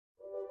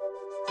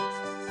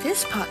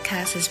This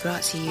podcast is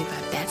brought to you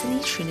by Bethany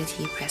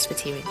Trinity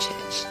Presbyterian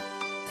Church.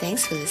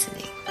 Thanks for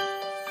listening.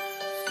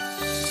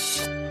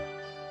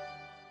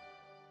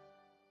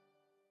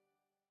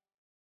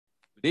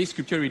 Today's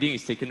scripture reading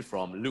is taken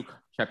from Luke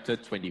chapter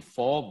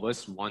 24,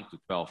 verse 1 to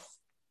 12.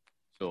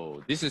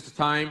 So this is the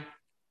time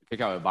to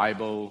pick out a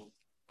Bible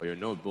or your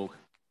notebook.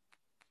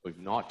 Or if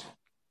not,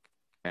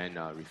 and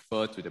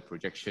refer to the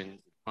projection in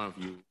front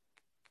of you.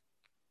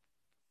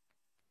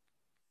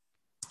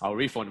 I'll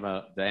read from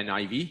the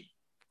NIV.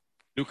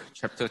 Luke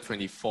chapter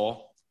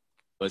 24,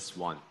 verse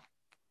 1.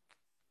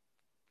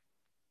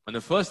 On the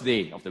first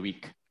day of the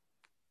week,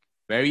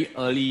 very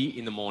early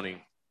in the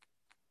morning,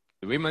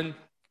 the women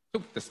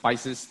took the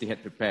spices they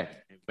had prepared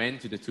and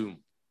went to the tomb.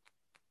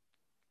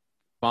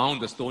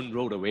 Found the stone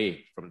rolled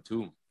away from the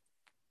tomb.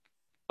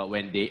 But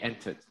when they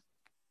entered,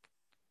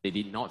 they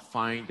did not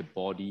find the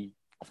body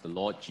of the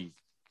Lord Jesus.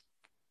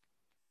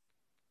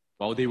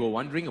 While they were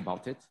wondering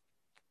about it,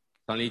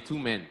 suddenly two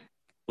men,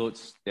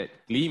 clothes that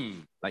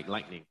gleamed like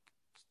lightning,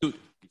 stood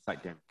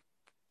beside them.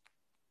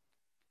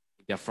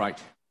 In their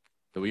fright,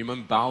 the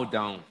women bowed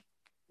down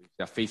with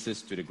their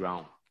faces to the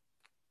ground.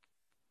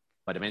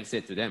 But the men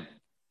said to them,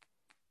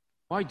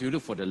 "Why do you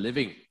look for the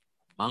living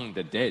among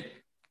the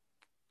dead?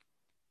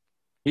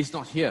 He's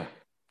not here.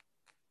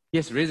 He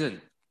has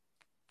risen.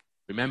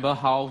 Remember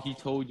how he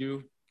told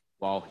you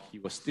while he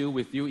was still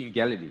with you in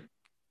Galilee?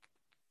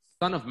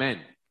 Son of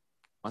Man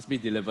must be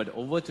delivered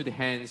over to the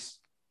hands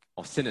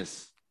of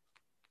sinners,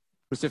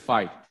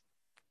 crucified,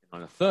 and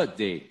on the third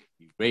day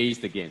be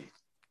raised again."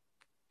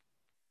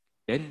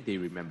 Then they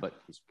remembered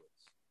his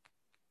words.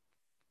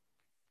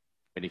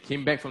 When they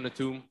came back from the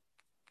tomb,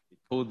 they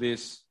told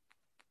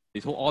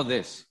all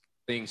these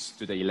things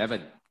to the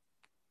 11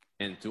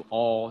 and to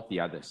all the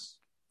others.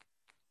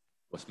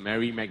 It was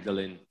Mary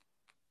Magdalene,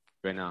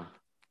 Joanna,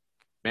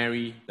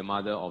 Mary, the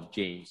mother of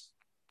James,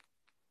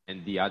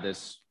 and the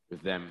others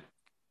with them,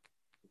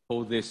 who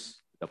told this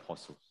to the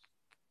apostles.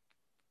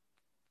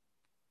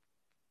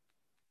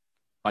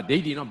 But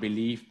they did not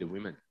believe the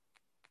women,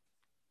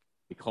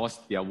 because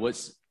their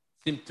words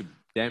seemed to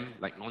them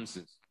like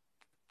nonsense.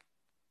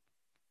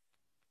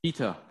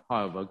 Peter,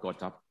 however,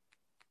 got up,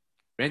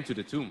 ran to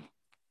the tomb.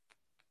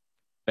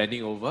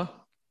 Bending over,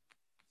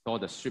 saw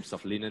the strips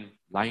of linen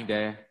lying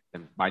there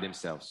by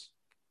themselves.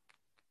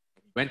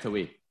 He went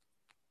away,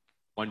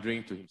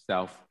 wondering to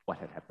himself what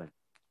had happened.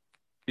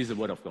 This is the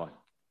word of God.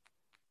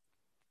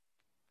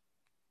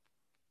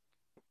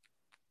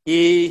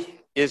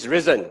 He is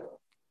risen.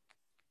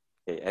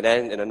 Okay, and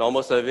then in a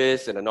normal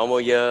service, in a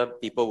normal year,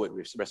 people would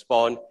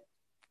respond,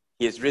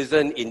 "He is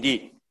risen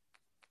indeed."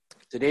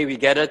 Today we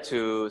gather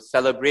to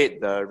celebrate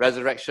the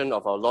resurrection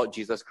of our Lord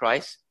Jesus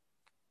Christ.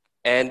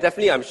 And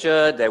definitely I'm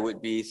sure there would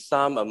be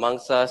some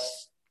amongst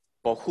us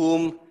for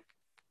whom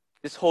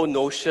this whole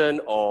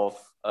notion of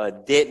a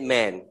dead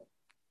man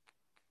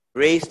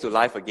raised to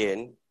life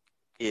again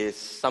is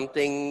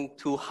something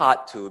too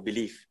hard to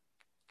believe.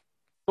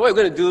 So what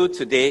we're going to do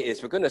today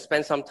is we're going to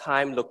spend some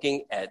time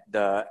looking at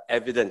the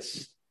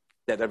evidence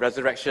that the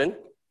resurrection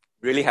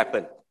really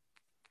happened.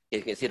 Okay,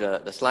 you can see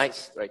the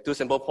slides, right? Two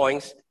simple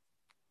points.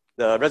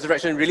 The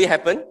resurrection really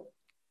happened,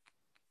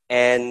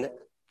 and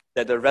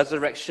that the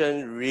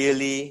resurrection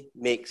really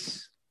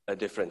makes a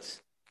difference.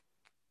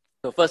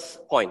 So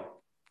first point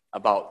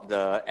about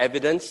the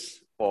evidence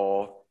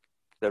for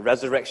the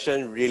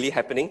resurrection really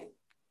happening.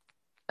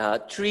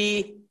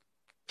 Three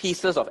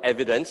pieces of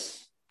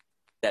evidence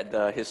that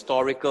the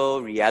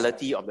historical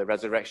reality of the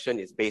resurrection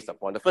is based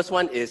upon. The first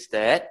one is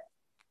that,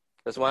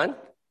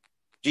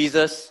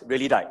 Jesus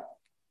really died.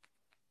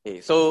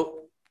 Okay,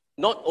 so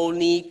not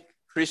only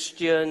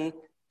Christian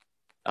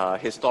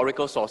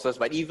historical sources,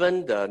 but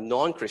even the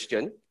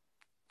non-Christian,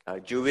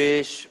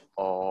 Jewish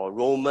or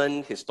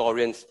Roman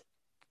historians,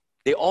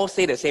 they all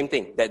say the same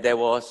thing, that there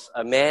was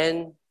a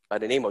man by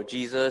the name of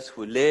Jesus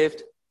who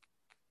lived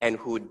and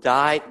who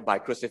died by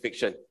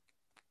crucifixion.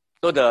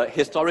 So the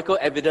historical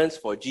evidence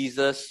for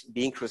Jesus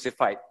being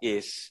crucified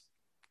is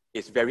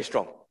very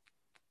strong.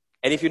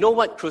 And if you know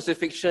what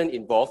crucifixion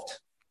involved,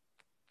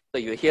 so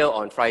you were here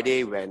on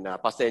Friday when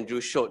Pastor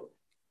Andrew showed,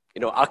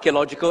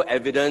 archaeological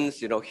evidence,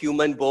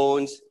 human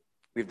bones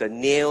with the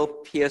nail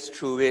pierced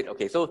through it.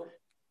 Okay, so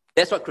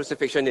that's what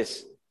crucifixion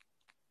is.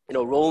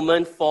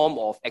 Roman form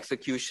of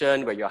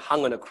execution where you're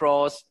hung on a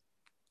cross,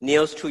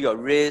 nails through your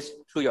wrists,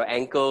 through your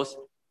ankles.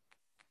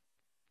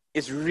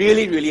 It's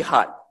really, really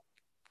hard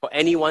for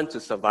anyone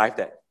to survive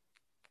that.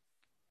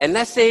 And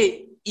let's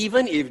say,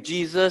 even if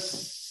Jesus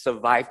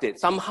survived it,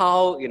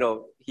 somehow,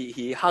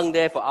 he hung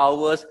there for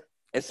hours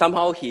and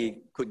somehow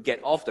he could get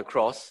off the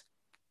cross.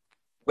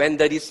 When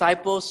the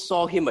disciples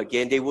saw him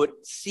again, they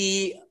would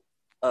see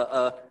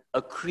a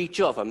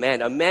creature of a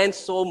man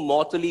so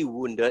mortally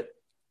wounded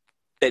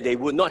that they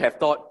would not have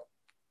thought,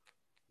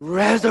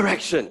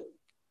 resurrection.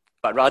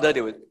 But rather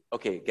they would,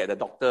 get the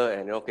doctor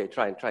and,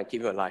 try and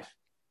keep him alive.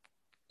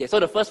 Okay, so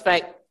the first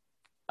fact,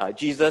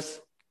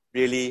 Jesus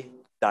really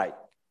died.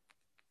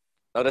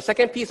 Now the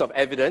second piece of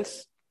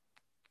evidence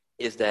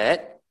is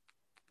that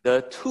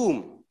the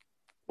tomb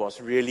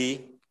was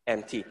really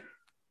empty.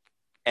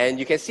 And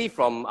you can see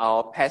from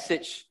our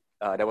passage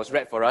that was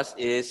read for us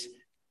is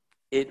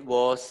it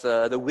was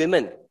the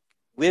women.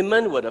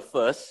 Women were the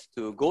first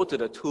to go to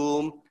the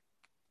tomb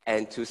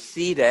and to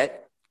see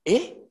that,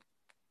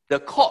 the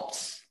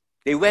corpse.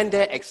 They went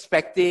there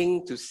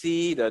expecting to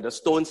see the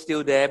stone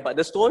still there, but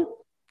the stone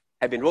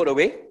had been rolled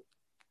away.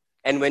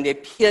 And when they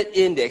peered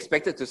in, they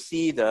expected to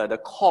see the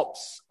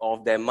corpse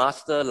of their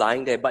master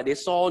lying there, but they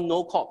saw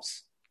no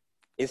corpse.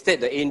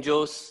 Instead, the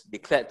angels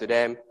declared to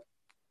them,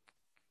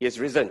 he is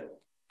risen.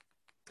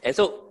 And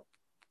so,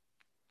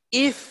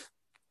 if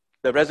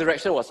the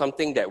resurrection was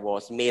something that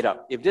was made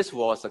up, if this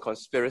was a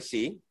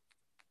conspiracy,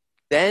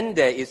 then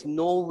there is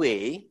no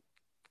way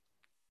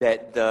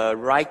that the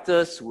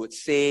writers would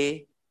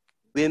say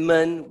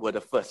women were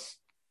the first.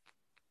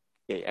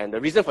 Okay, and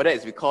the reason for that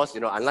is because,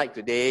 unlike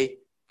today,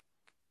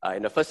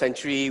 in the first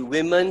century,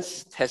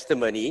 women's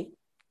testimony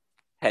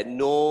had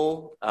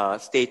no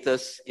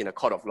status in a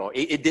court of law.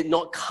 It did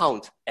not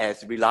count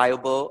as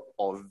reliable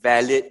or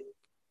valid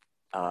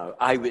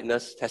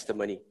eyewitness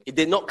testimony. It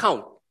did not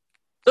count.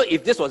 So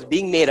if this was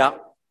being made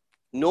up,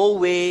 no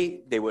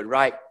way they would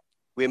write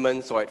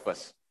women saw it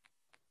first.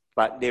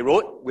 But they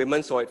wrote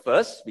women saw it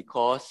first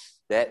because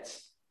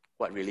that's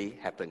what really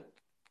happened.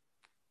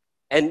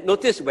 And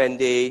notice when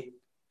they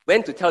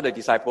went to tell the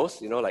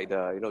disciples,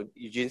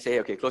 Eugene say,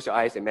 okay, close your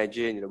eyes,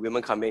 imagine,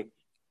 women coming.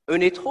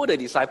 When they told the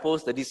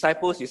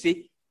disciples, you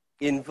see,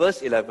 in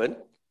verse 11,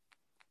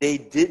 they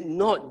did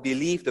not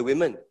believe the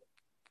women.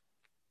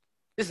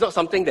 This is not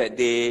something that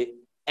they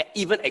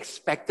even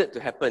expected to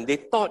happen. They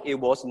thought it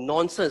was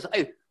nonsense.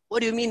 Hey,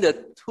 what do you mean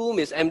the tomb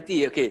is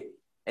empty? Okay.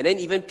 And then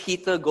even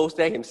Peter goes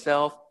there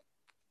himself.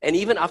 And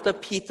even after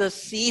Peter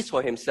sees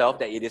for himself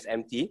that it is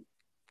empty,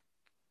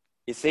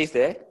 it says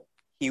there,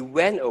 he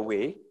went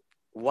away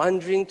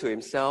wondering to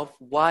himself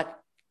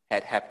what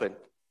had happened.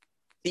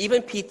 See,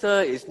 even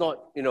Peter is not,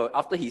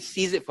 after he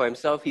sees it for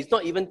himself, he's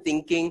not even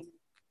thinking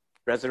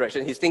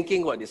resurrection. He's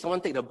thinking, what, did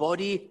someone take the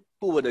body?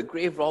 Who were the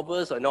grave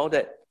robbers and all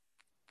that?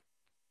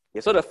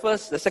 Okay, so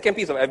the second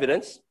piece of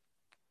evidence,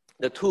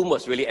 the tomb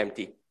was really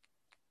empty.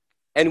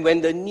 And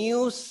when the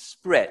news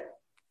spread,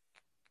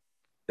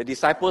 the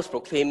disciples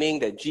proclaiming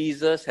that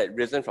Jesus had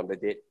risen from the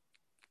dead,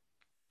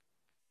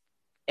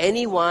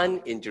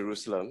 anyone in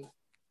Jerusalem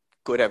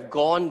could have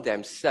gone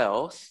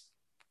themselves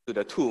to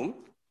the tomb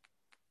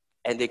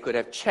and they could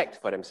have checked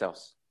for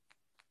themselves.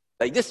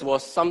 Like this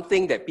was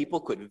something that people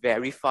could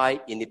verify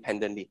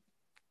independently.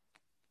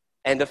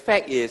 And the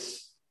fact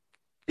is,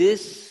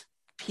 this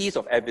piece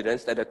of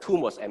evidence that the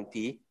tomb was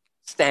empty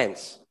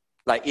stands.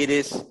 Like it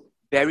is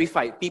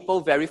verified.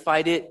 People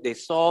verified it. They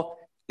saw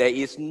there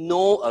is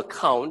no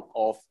account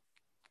of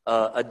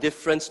a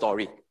different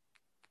story.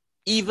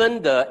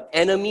 Even the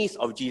enemies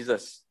of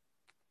Jesus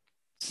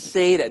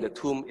say that the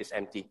tomb is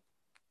empty.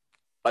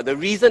 But the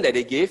reason that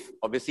they give,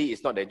 obviously,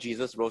 is not that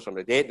Jesus rose from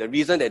the dead. The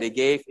reason that they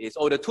gave is,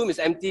 the tomb is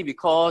empty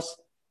because,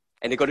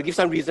 and they got to give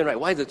some reason, right?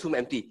 Why is the tomb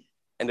empty?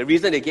 And the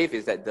reason they gave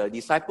is that the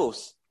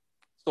disciples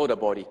stole the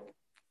body.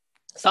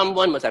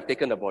 Someone must have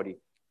taken the body.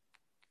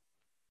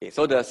 Okay,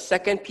 so the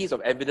second piece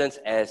of evidence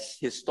as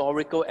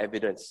historical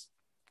evidence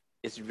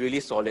is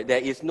really solid.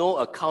 There is no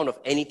account of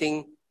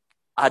anything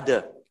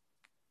other.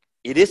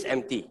 It is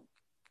empty.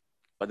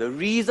 But the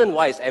reason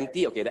why it's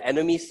empty, the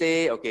enemies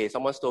say,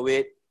 someone stole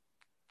it.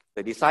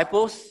 The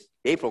disciples,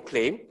 they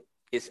proclaim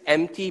it's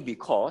empty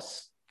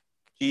because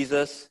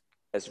Jesus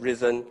has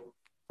risen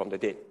from the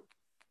dead.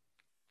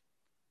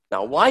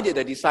 Now, why did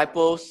the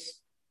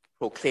disciples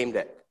proclaim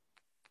that?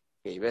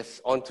 Okay,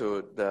 let's on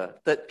to the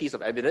third piece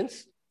of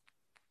evidence,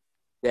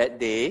 that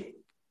they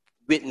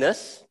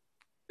witnessed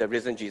the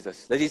risen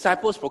Jesus. The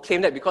disciples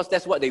proclaimed that because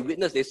that's what they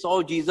witnessed. They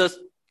saw Jesus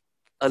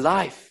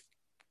alive.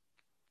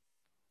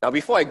 Now,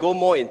 before I go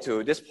more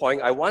into this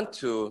point, I want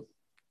to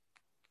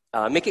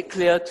make it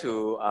clear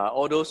to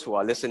all those who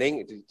are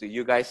listening, to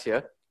you guys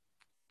here,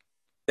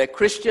 that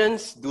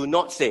Christians do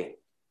not say,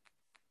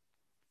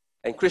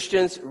 and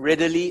Christians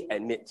readily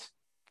admit,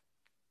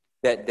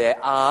 that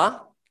there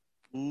are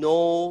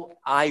no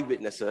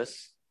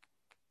eyewitnesses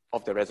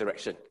of the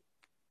resurrection.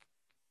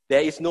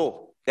 There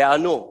are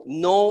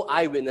no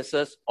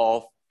eyewitnesses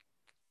of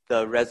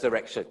the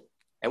resurrection.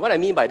 And what I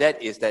mean by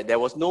that is that there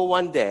was no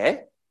one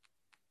there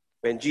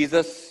when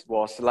Jesus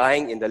was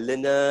lying in the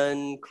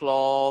linen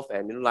cloth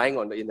and lying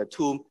in the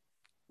tomb.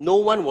 No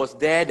one was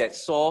there that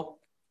saw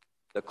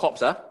the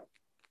corpse.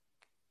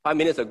 5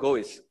 minutes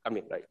ago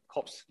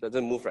corpse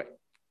doesn't move, right?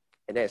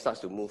 And then it starts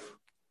to move.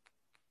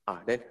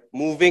 Then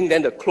moving,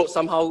 then the clothes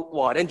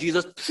somehow, then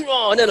Jesus,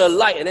 and then the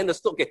light, and then the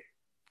smoke. Okay.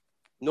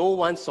 No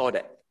one saw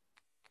that.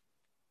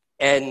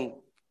 And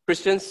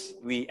Christians,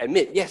 we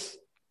admit, yes,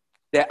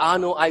 there are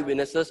no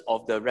eyewitnesses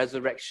of the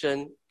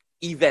resurrection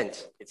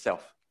event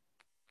itself.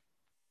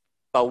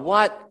 But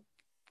what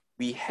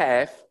we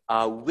have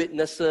are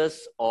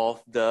witnesses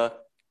of the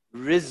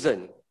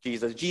risen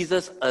Jesus.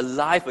 Jesus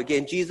alive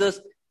again. Jesus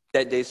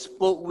that they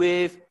spoke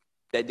with,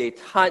 that they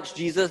touched.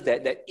 Jesus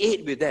that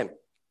ate with them.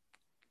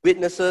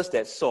 Witnesses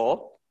that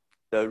saw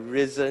the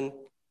risen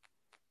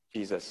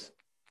Jesus.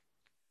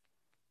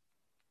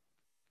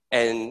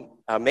 and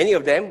many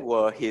of them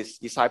were his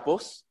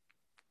disciples.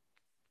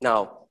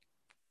 Now,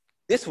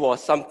 this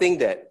was something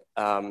that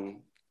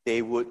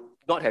they would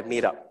not have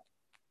made up.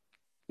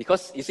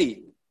 Because, you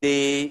see,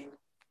 they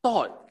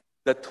thought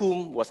the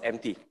tomb was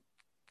empty.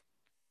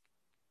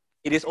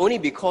 It is only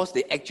because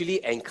they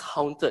actually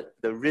encountered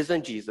the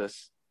risen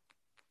Jesus,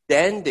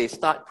 then they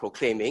start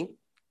proclaiming,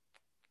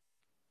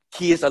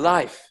 He is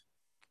alive.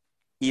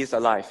 He is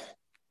alive.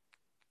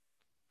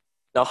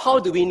 Now, how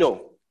do we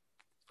know?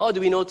 How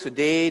do we know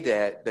today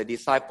that the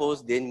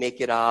disciples didn't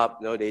make it up?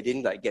 They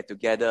didn't get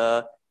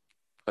together,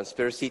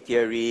 conspiracy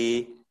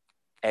theory,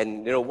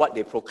 and what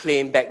they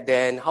proclaimed back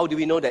then? How do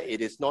we know that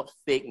it is not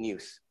fake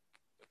news?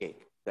 Okay,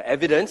 the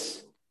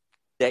evidence,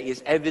 there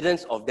is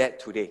evidence of that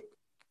today.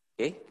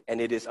 Okay, and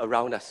it is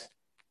around us.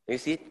 Can you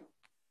see it?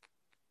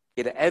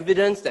 Okay, the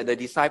evidence that the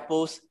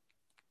disciples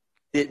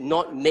did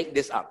not make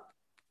this up.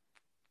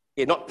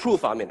 Okay, not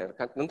proof, I don't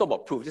talk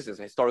about proof, this is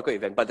a historical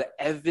event, but the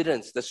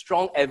evidence, the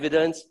strong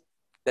evidence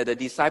that the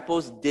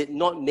disciples did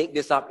not make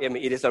this up,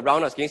 it is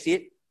around us. Can you see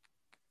it?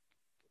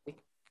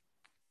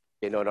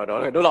 Okay, no,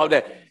 don't out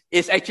there.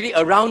 It's actually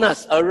around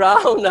us.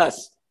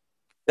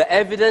 The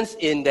evidence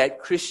in that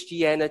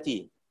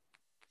Christianity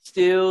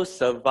still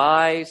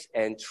survives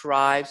and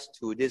thrives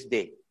to this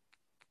day.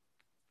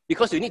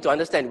 Because you need to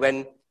understand,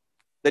 when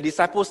the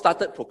disciples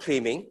started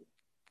proclaiming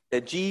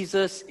that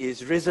Jesus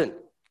is risen,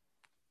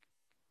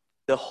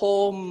 the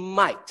whole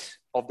might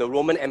of the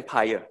Roman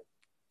Empire,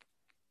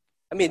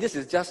 this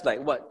is just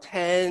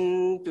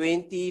 10,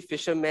 20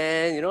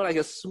 fishermen, like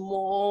a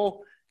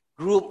small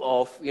group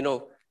of,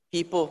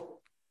 people.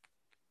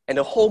 And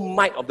the whole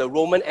might of the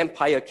Roman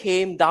Empire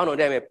came down on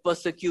them with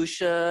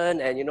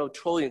persecution and,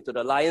 thrown into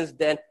the lion's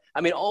den.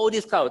 All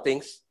these kind of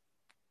things.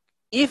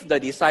 If the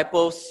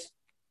disciples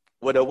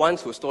were the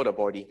ones who stole the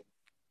body,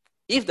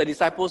 if the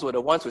disciples were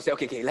the ones who said,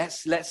 okay,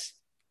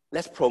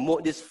 let's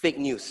promote this fake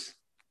news,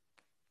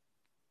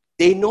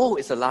 they know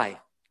it's a lie.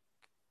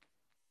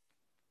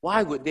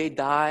 Why would they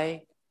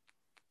die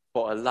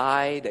for a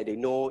lie that they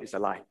know is a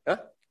lie? Huh?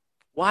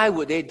 Why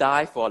would they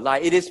die for a lie?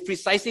 It is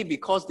precisely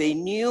because they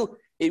knew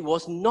it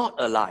was not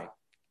a lie.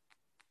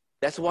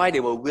 That's why they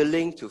were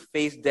willing to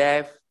face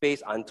death,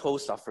 face untold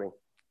suffering.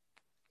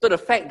 So the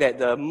fact that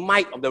the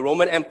might of the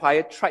Roman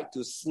Empire tried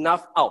to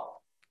snuff out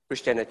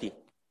Christianity,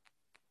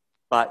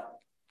 but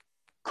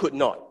could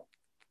not,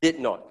 did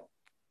not,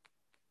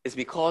 is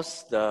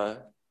because the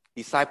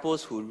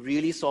disciples who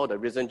really saw the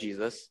risen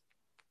Jesus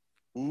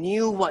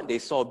knew what they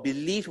saw,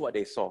 believed what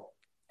they saw,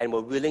 and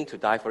were willing to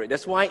die for it.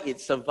 That's why it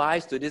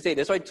survives to this day.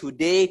 That's why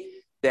today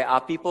there are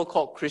people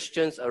called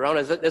Christians around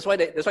us. That's why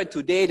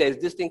today there's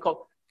this thing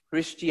called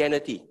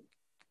Christianity,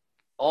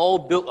 all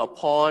built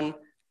upon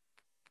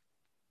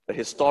the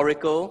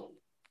historical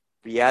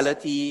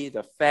reality,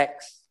 the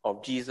facts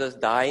of Jesus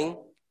dying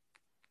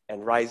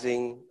and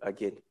rising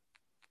again.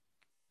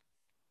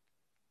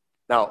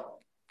 Now,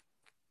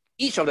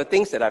 each of the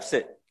things that I've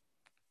said,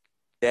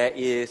 there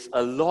is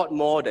a lot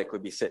more that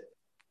could be said.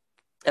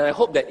 And I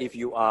hope that if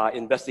you are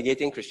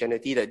investigating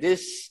Christianity, that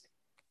this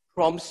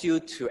prompts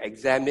you to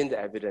examine the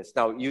evidence.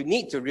 Now, you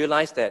need to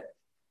realize that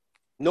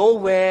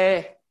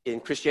nowhere in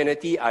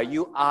Christianity are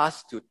you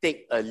asked to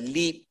take a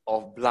leap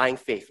of blind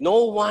faith.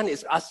 No one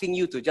is asking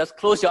you to just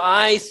close your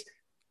eyes.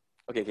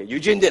 Okay,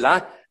 Eugene did,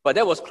 but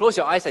that was close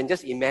your eyes and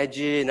just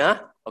imagine,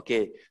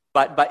 Okay,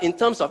 but in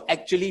terms of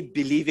actually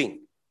believing,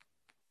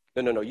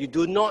 no, you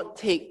do not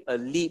take a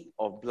leap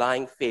of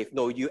blind faith.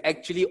 No, you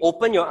actually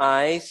open your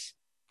eyes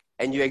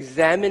and you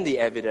examine the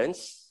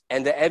evidence,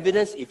 and the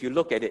evidence, if you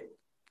look at it,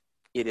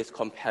 it is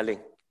compelling.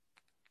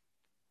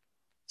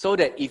 So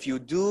that if you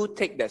do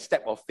take that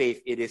step of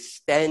faith, it is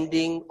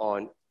standing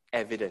on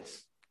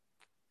evidence.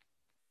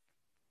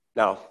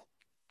 Now,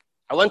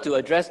 I want to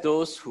address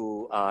those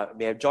who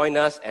may have joined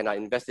us and are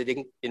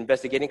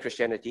investigating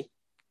Christianity.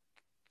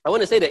 I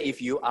want to say that if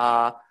you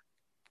are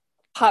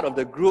part of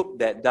the group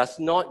that does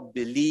not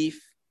believe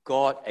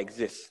God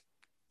exists,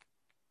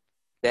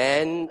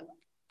 then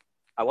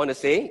I want to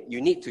say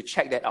you need to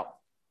check that out.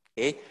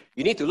 Okay?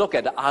 You need to look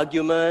at the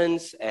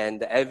arguments and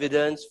the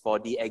evidence for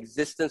the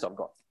existence of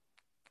God.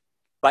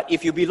 But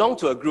if you belong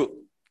to a group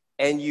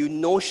and you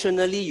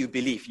notionally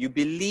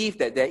believe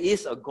that there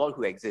is a God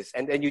who exists,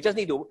 and then you're just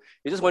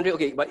wondering,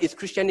 okay, but is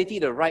Christianity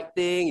the right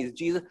thing? Is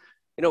Jesus,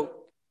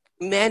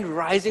 man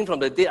rising from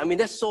the dead?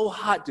 That's so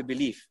hard to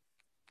believe.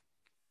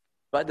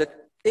 But the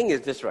thing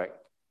is this, right?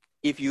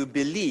 If you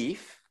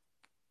believe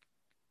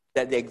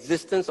that the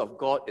existence of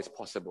God is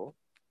possible,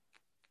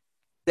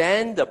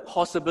 then the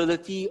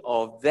possibility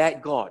of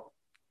that God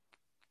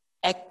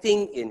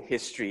acting in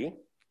history,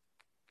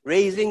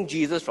 raising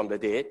Jesus from the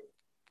dead,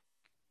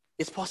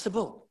 is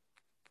possible.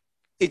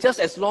 It's just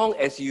as long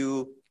as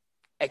you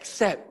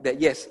accept that,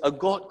 yes, a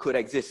God could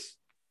exist,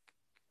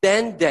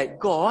 then that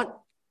God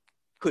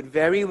could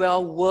very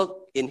well work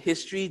in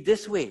history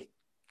this way,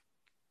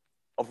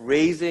 of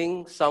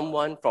raising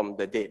someone from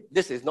the dead.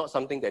 This is not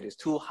something that is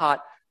too hard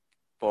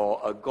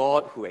for a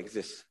God who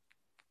exists.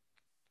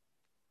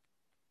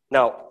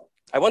 Now,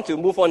 I want to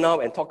move on now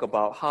and talk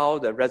about how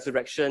the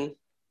resurrection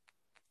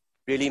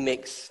really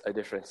makes a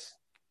difference.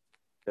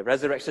 The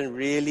resurrection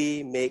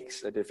really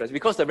makes a difference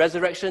because the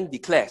resurrection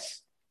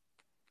declares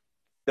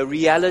the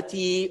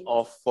reality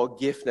of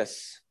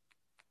forgiveness.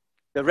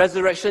 The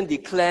resurrection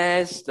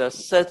declares the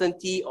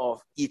certainty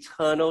of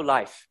eternal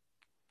life.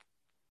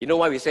 You know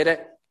why we say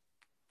that?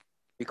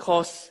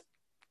 Because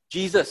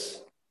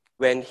Jesus,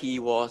 when he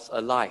was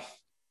alive,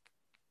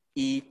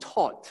 he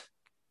taught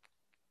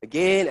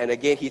again and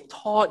again. He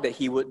taught that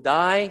he would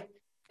die,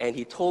 and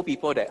he told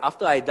people that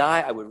after I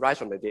die, I would rise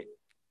from the dead.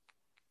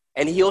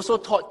 And he also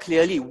taught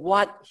clearly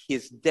what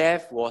his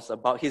death was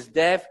about. His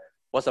death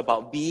was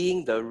about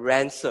being the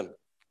ransom.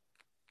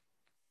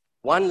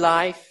 One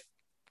life,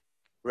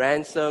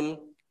 ransom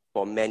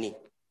for many.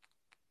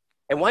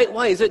 And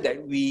why is it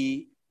that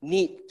we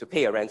need to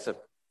pay a ransom?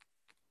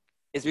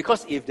 It's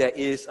because if there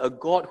is a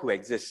God who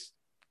exists,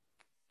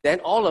 then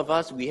all of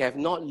us, we have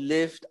not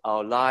lived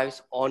our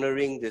lives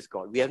honoring this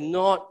God. We have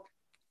not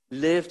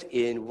lived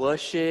in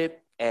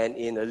worship and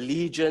in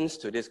allegiance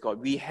to this God.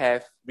 We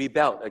have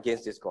rebelled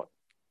against this God.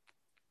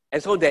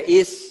 And so there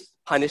is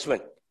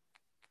punishment.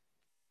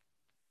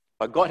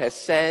 But God has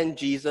sent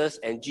Jesus,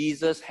 and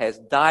Jesus has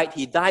died.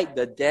 He died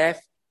the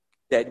death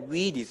that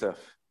we deserve,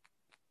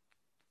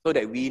 so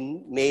that we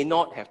may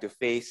not have to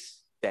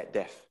face that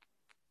death.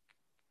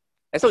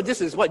 And so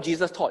this is what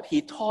Jesus taught.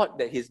 He taught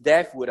that his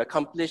death would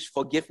accomplish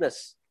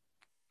forgiveness.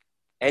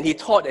 And he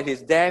taught that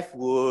his death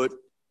would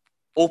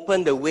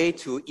open the way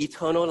to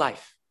eternal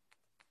life.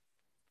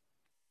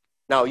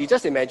 Now, you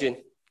just imagine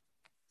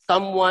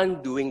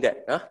someone doing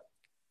that.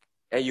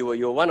 And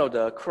you're one of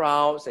the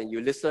crowds, and you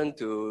listen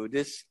to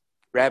this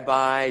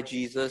rabbi,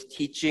 Jesus,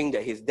 teaching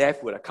that his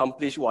death would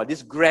accomplish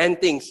these grand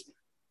things.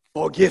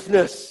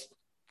 Forgiveness,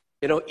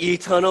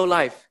 eternal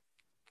life.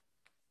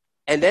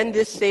 And then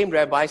this same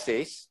rabbi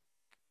says,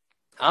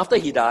 after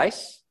he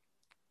dies,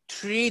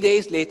 3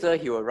 days later,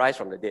 he will rise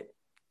from the dead.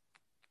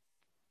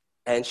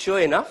 And sure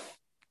enough,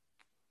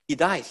 he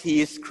dies.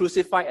 He is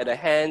crucified at the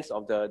hands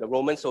of the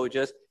Roman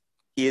soldiers.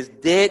 He is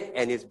dead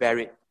and is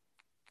buried.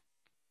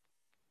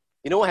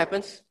 You know what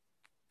happens?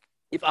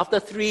 If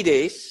after 3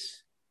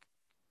 days,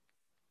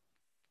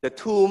 the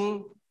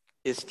tomb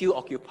is still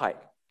occupied,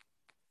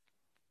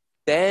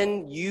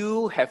 then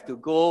you have to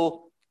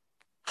go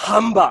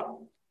humbug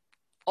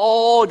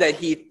all that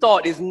he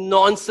thought is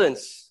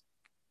nonsense,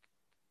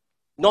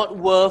 not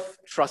worth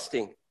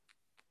trusting.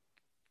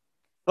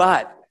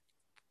 But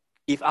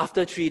if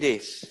after 3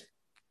 days,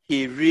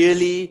 he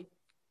really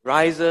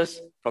rises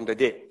from the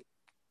dead,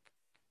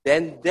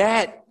 then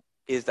that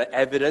is the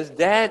evidence,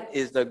 that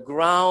is the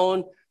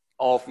ground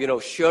of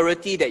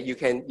surety that you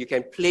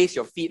can place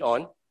your feet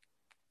on,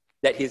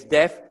 that his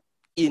death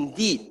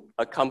indeed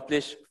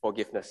accomplished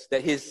forgiveness,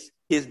 that his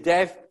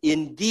death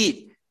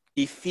indeed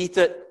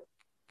defeated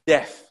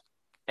death,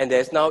 and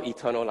there's now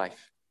eternal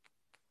life.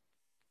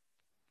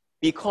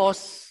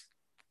 Because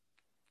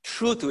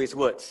true to his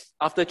words,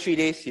 after 3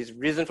 days he's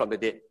risen from the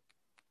dead,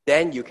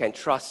 then you can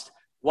trust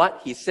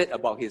what he said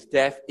about his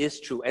death is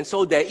true. And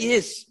so there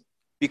is,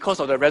 because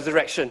of the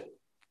resurrection,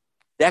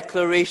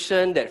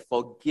 declaration that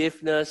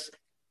forgiveness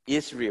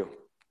is real.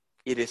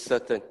 It is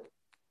certain.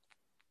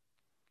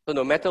 So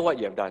no matter what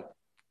you have done,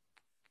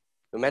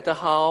 no matter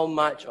how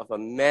much of a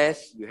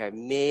mess you have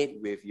made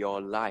with your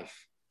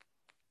life,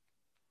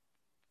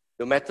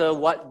 no matter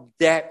what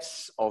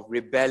depths of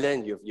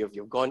rebellion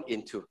you've gone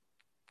into,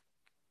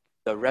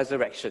 the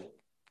resurrection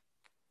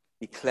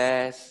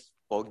declares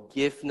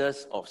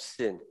forgiveness of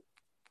sin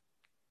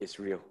is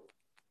real.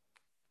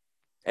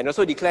 And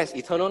also declares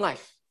eternal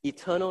life.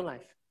 Eternal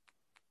life.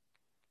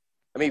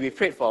 I mean, we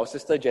prayed for our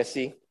sister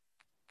Jessie,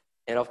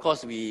 and of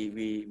course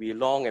we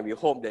long and we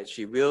hope that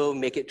she will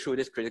make it through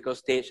this critical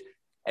stage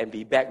and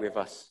be back with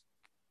us.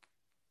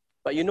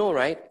 But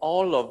right,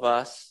 all of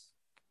us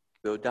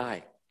will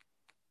die. I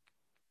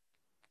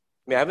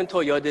mean, I haven't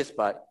told you all this,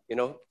 but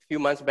a few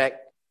months back,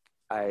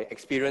 I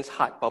experienced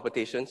heart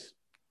palpitations,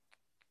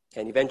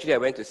 and eventually I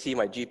went to see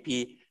my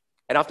GP.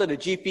 And after the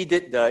GP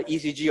did the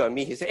ECG on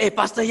me, he said, "Hey,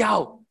 Pastor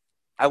Yao,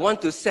 I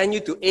want to send you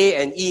to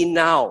A&E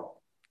now,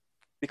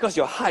 because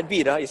your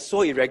heartbeat is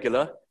so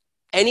irregular.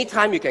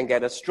 Anytime you can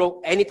get a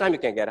stroke, anytime you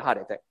can get a heart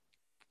attack."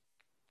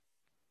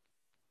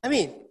 I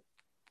mean,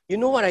 you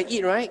know what I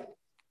eat, right?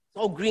 It's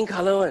all green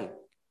color one.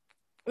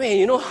 I mean,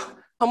 you know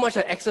how much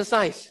I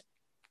exercise.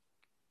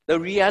 The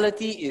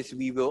reality is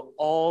we will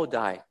all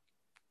die.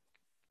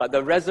 But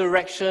the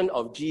resurrection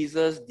of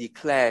Jesus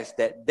declares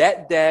that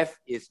death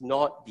is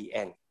not the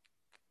end.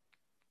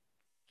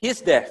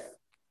 His death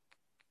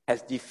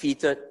has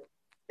defeated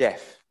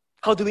death.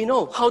 How do we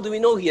know? How do we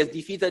know he has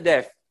defeated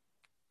death?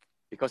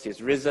 Because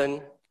he's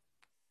risen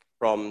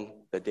from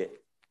the dead.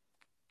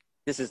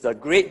 This is the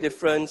great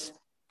difference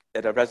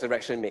that the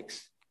resurrection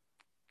makes.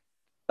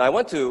 Now, I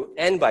want to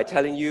end by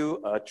telling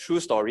you a true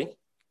story.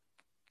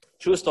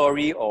 True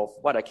story of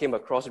what I came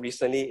across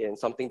recently in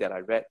something that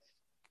I read.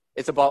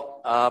 It's about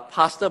a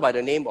pastor by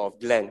the name of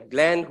Glenn.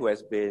 Glenn, who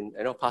has been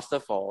pastor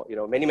for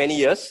many, many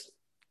years.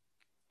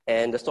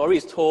 And the story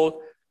is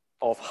told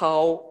of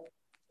how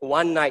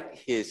one night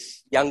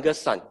his younger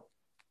son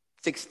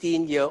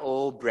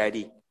 16-year-old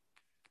Brady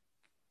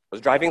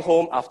was driving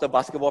home after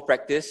basketball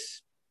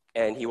practice,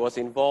 and he was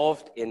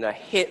involved in a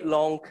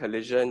headlong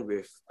collision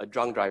with a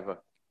drunk driver.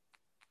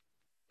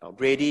 Now,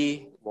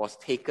 Brady was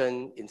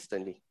taken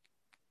instantly.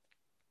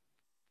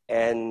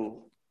 And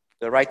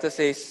the writer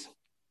says,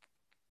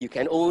 you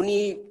can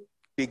only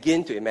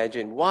begin to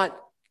imagine what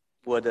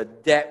were the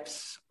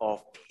depths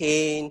of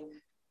pain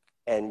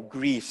and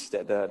griefs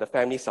that the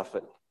family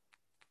suffered.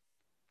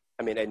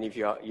 I mean, and if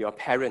you're a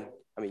parent,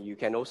 I mean, you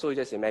can also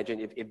just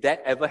imagine if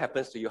that ever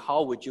happens to you,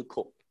 how would you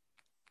cope?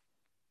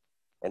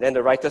 And then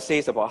the writer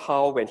says about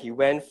how when he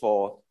went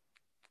for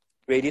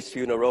Brady's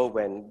funeral,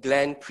 when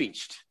Glenn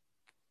preached,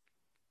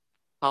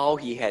 how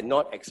he had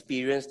not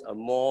experienced a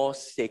more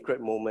sacred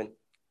moment.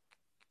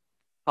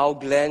 How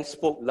Glenn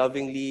spoke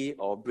lovingly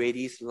of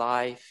Brady's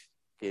life,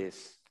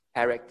 his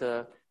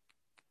character,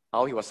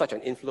 how he was such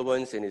an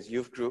influence in his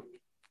youth group.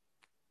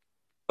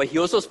 But he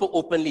also spoke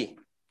openly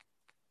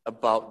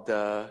about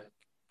the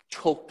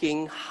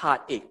choking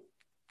heartache,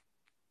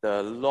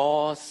 the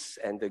loss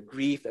and the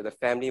grief that the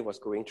family was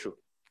going through.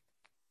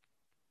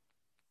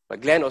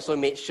 But Glenn also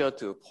made sure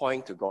to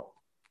point to God,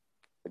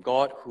 the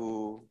God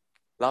who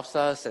loves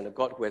us and the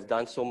God who has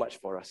done so much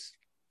for us.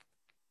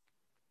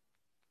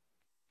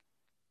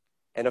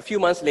 And a few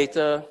months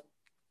later,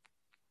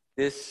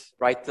 this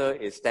writer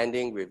is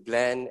standing with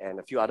Glenn and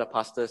a few other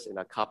pastors in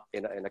a car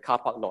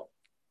park lot.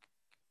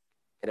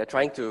 And they're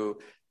trying to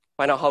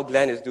find out how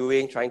Glenn is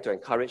doing, trying to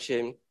encourage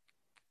him.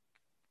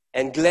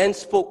 And Glenn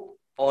spoke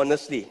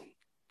honestly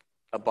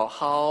about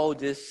how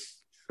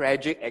this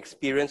tragic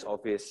experience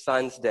of his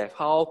son's death,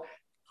 how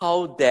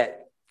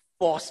that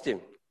forced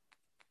him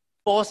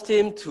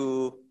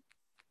to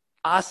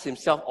ask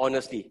himself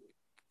honestly,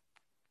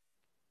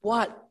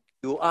 what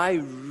do I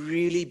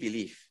really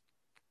believe?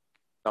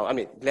 Now, I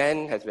mean,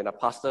 Glenn has been a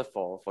pastor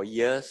for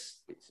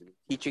years,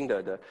 teaching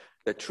the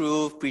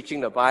truth,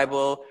 preaching the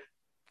Bible,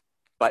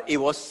 but it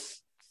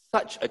was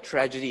such a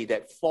tragedy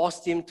that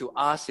forced him to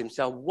ask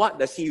himself, what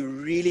does he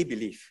really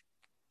believe?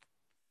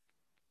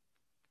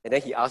 And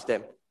then he asked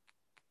them,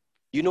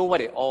 do you know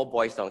what it all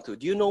boils down to?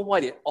 Do you know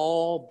what it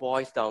all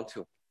boils down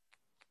to?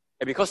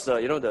 And because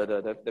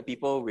the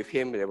people with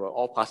him, they were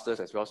all pastors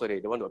as well, so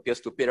they don't want to appear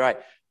stupid, right?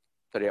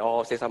 So they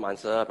all say some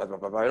answer, blah, blah,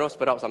 blah, blah,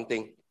 spit out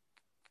something.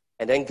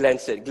 And then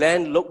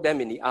Glenn looked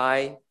them in the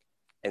eye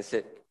and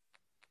said,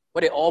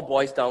 what it all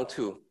boils down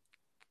to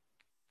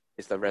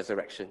is the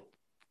resurrection.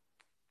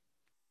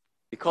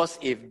 Because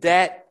if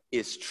that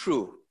is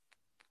true,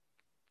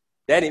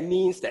 then it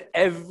means that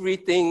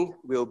everything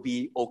will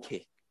be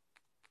okay.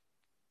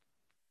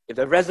 If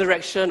the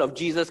resurrection of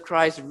Jesus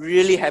Christ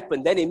really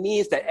happened, then it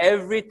means that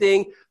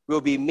everything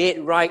will be made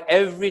right,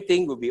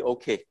 everything will be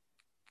okay.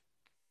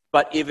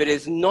 But if it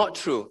is not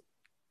true,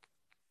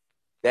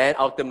 then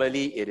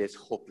ultimately it is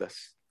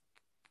hopeless.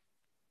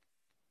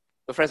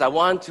 So friends, I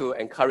want to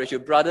encourage you,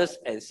 brothers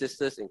and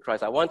sisters in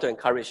Christ, I want to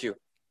encourage you.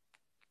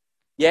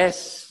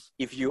 Yes,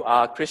 if you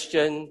are a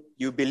Christian,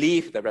 you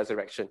believe the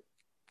resurrection.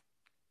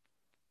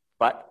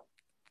 But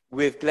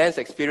with Glenn's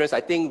experience,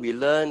 I think we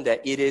learn that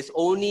it is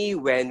only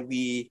when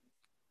we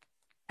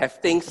have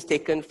things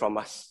taken from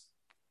us,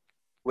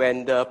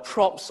 when the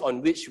props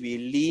on which we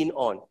lean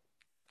on,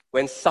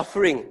 when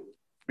suffering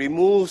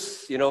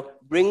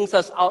brings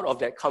us out of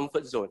that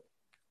comfort zone,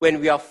 when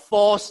we are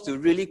forced to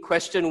really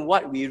question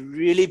what we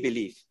really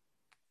believe,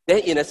 then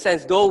in a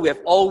sense, though we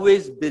have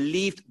always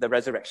believed the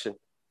resurrection,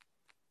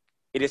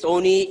 it is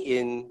only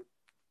in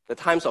the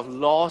times of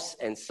loss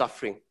and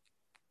suffering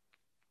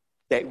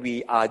that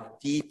we are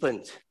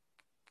deepened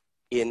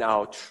in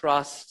our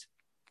trust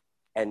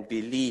and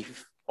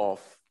belief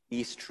of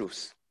these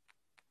truths.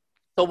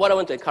 So what I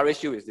want to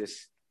encourage you is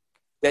this,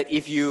 that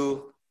if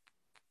you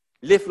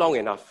live long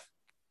enough,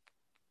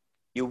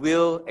 you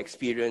will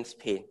experience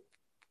pain.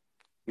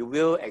 You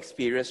will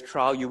experience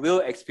trial. You will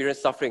experience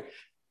suffering.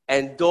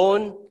 And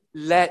don't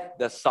let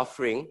the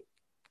suffering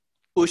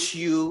push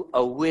you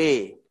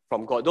away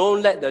from God.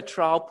 Don't let the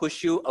trial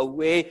push you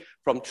away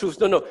from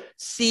truth. No.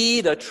 See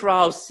the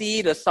trial,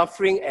 see the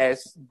suffering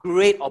as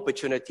great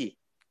opportunity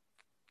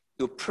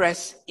to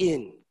press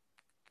in,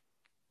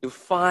 to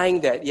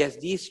find that, yes,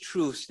 these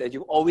truths that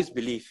you always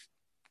believe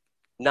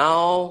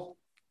now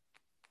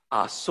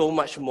are so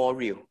much more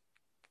real.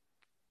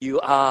 You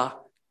are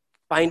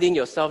finding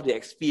yourself the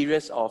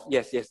experience of,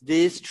 yes,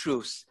 these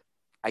truths,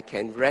 I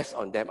can rest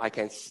on them, I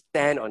can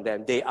stand on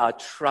them, they are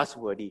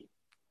trustworthy.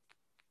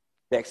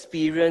 The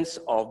experience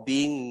of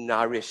being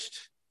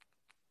nourished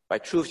by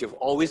truths you've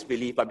always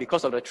believed, but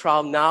because of the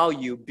trial, now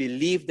you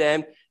believe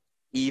them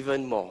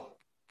even more.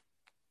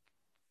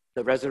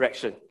 The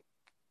resurrection,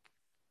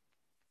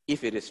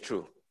 if it is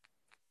true,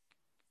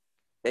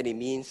 then it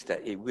means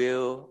that it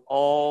will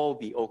all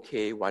be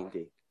okay one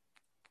day.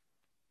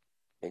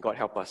 May God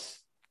help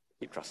us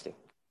keep trusting.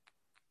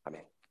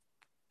 Amen.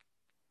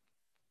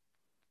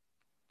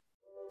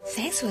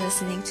 Thanks for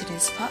listening to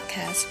this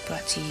podcast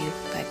brought to you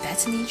by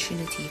Bethany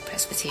Trinity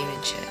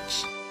Presbyterian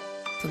Church.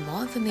 For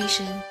more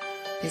information,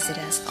 visit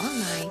us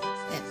online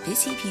at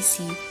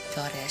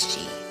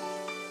busypc.sg.